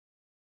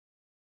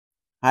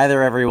Hi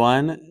there,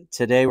 everyone.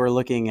 Today we're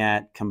looking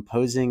at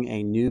composing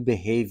a new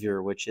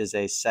behavior, which is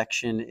a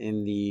section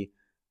in the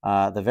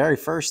very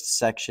first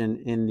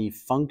section in the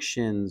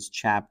functions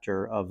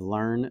chapter of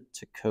Learn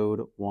to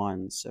Code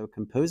 1. So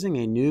composing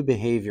a new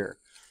behavior.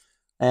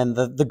 And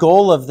the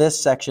goal of this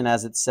section,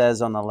 as it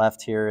says on the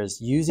left here,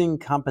 is using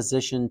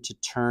composition to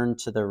turn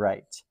to the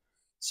right.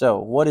 So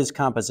what is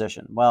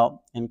composition?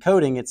 Well, in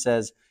coding, it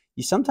says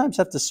you sometimes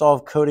have to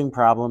solve coding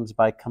problems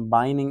by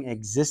combining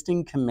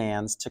existing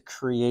commands to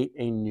create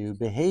a new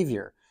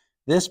behavior.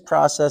 This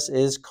process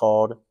is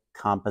called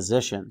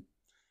composition.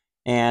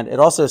 And it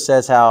also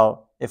says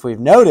how, if we've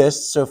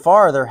noticed, so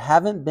far there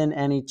haven't been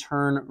any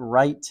turn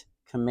right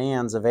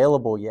commands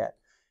available yet.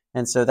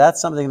 And so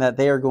that's something that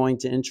they are going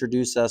to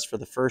introduce us for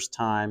the first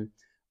time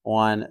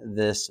on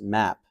this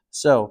map.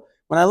 So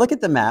when I look at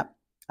the map,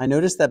 I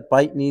notice that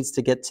byte needs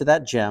to get to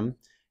that gem.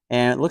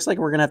 And it looks like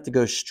we're going to have to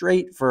go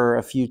straight for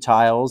a few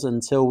tiles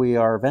until we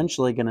are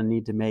eventually going to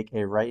need to make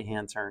a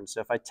right-hand turn. So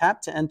if I tap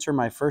to enter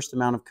my first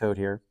amount of code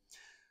here,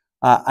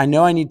 I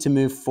know I need to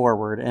move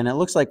forward. And it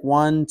looks like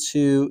 1,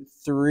 2,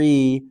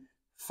 3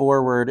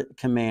 forward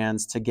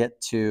commands to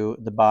get to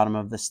the bottom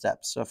of the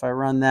steps. So if I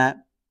run that,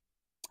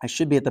 I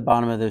should be at the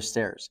bottom of those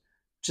stairs,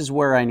 which is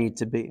where I need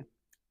to be.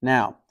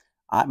 Now,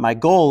 my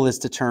goal is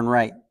to turn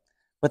right,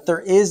 but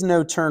there is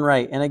no turn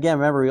right. And again,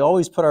 remember, we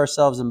always put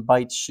ourselves in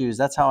Byte's shoes.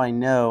 That's how I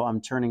know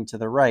I'm turning to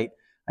the right.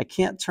 I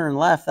can't turn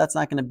left. That's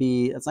not going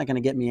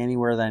to get me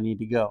anywhere that I need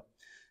to go.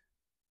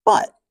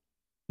 But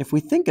if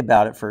we think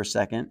about it for a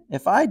second,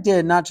 if I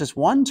did not just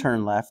one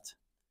turn left,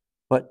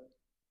 but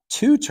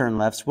 2 turn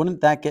lefts,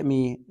 wouldn't that get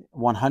me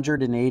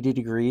 180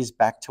 degrees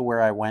back to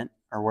where I went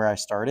or where I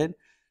started?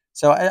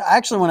 So I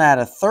actually want to add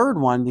a third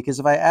one, because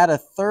if I add a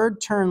third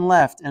turn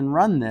left and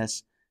run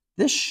this,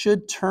 this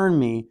should turn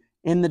me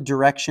in the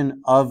direction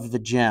of the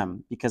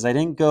gem, because I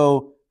didn't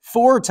go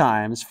 4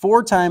 times.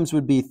 4 times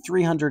would be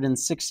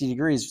 360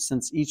 degrees,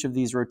 since each of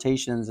these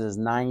rotations is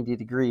 90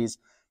 degrees,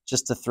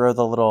 just to throw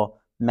the little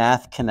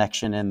math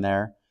connection in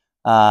there.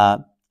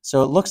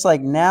 So it looks like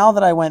now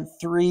that I went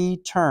 3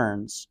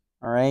 turns,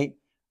 all right,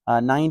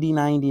 90,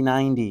 90,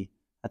 90,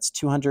 that's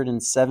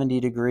 270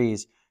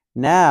 degrees.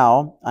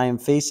 Now I am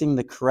facing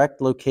the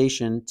correct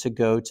location to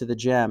go to the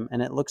gem.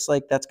 And it looks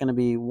like that's going to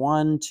be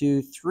 1,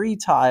 2, 3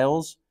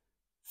 tiles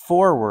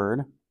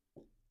forward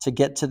to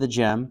get to the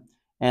gem.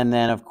 And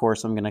then, of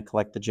course, I'm going to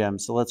collect the gem.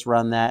 So let's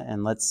run that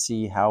and let's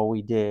see how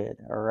we did.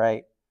 All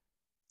right,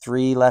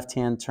 3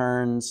 left-hand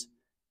turns,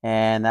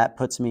 and that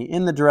puts me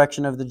in the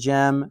direction of the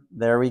gem.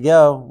 There we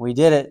go. We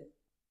did it.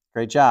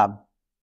 Great job.